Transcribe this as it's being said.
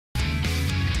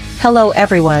Hello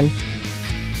everyone.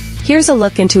 Here's a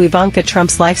look into Ivanka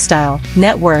Trump's lifestyle,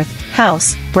 net worth,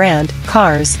 house, brand,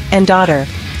 cars, and daughter.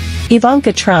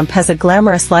 Ivanka Trump has a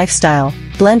glamorous lifestyle,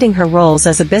 blending her roles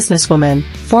as a businesswoman,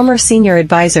 former senior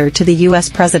advisor to the U.S.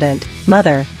 president,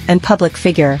 mother, and public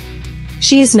figure.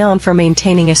 She is known for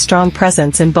maintaining a strong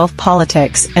presence in both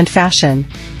politics and fashion.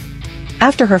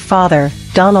 After her father,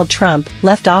 Donald Trump,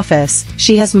 left office,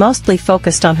 she has mostly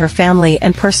focused on her family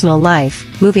and personal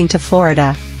life, moving to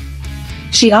Florida.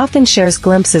 She often shares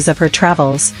glimpses of her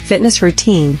travels, fitness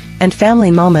routine, and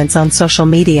family moments on social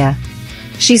media.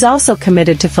 She's also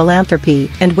committed to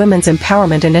philanthropy and women's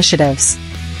empowerment initiatives.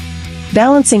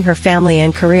 Balancing her family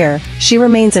and career, she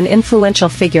remains an influential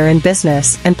figure in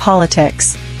business and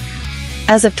politics.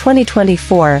 As of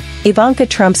 2024, Ivanka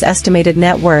Trump's estimated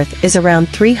net worth is around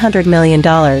 $300 million.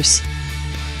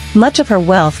 Much of her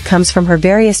wealth comes from her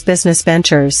various business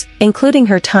ventures, including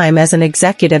her time as an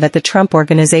executive at the Trump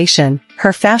Organization,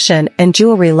 her fashion and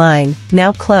jewelry line,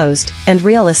 now closed, and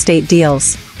real estate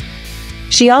deals.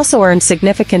 She also earned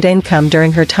significant income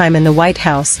during her time in the White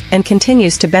House and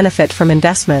continues to benefit from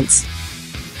investments.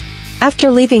 After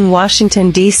leaving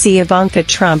Washington, D.C., Ivanka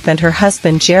Trump and her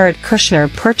husband Jared Kushner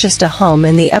purchased a home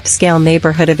in the upscale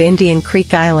neighborhood of Indian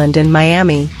Creek Island in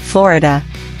Miami, Florida.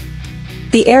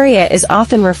 The area is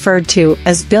often referred to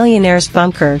as Billionaire's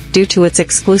Bunker due to its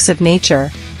exclusive nature.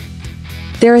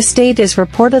 Their estate is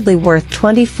reportedly worth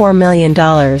 $24 million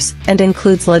and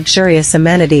includes luxurious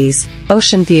amenities,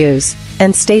 ocean views,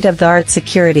 and state-of-the-art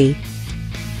security.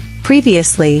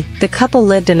 Previously, the couple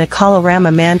lived in a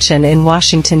Colorama mansion in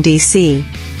Washington, D.C.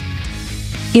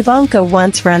 Ivanka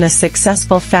once ran a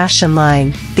successful fashion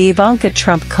line, the Ivanka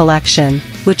Trump Collection,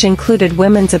 which included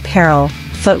women's apparel,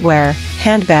 footwear,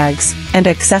 handbags, and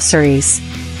accessories.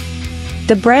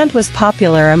 The brand was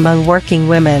popular among working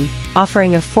women,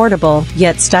 offering affordable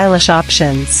yet stylish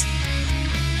options.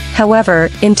 However,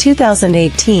 in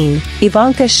 2018,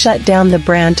 Ivanka shut down the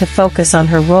brand to focus on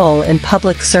her role in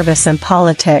public service and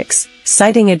politics,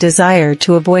 citing a desire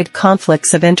to avoid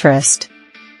conflicts of interest.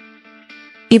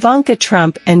 Ivanka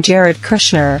Trump and Jared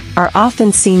Kushner are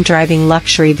often seen driving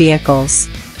luxury vehicles.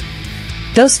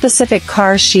 Though specific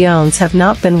cars she owns have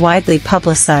not been widely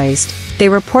publicized, they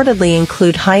reportedly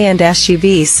include high-end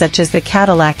SUVs such as the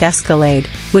Cadillac Escalade,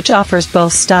 which offers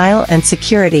both style and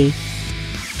security.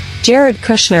 Jared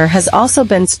Kushner has also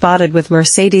been spotted with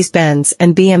Mercedes-Benz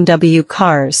and BMW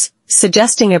cars,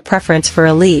 suggesting a preference for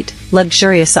elite,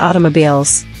 luxurious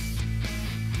automobiles.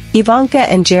 Ivanka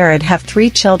and Jared have 3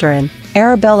 children.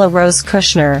 Arabella Rose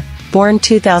Kushner, born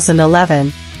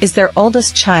 2011, is their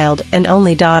oldest child and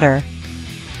only daughter.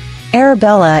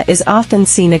 Arabella is often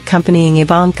seen accompanying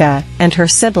Ivanka and her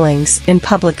siblings in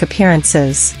public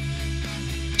appearances.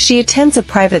 She attends a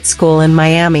private school in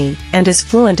Miami and is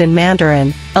fluent in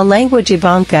Mandarin, a language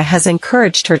Ivanka has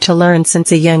encouraged her to learn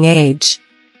since a young age.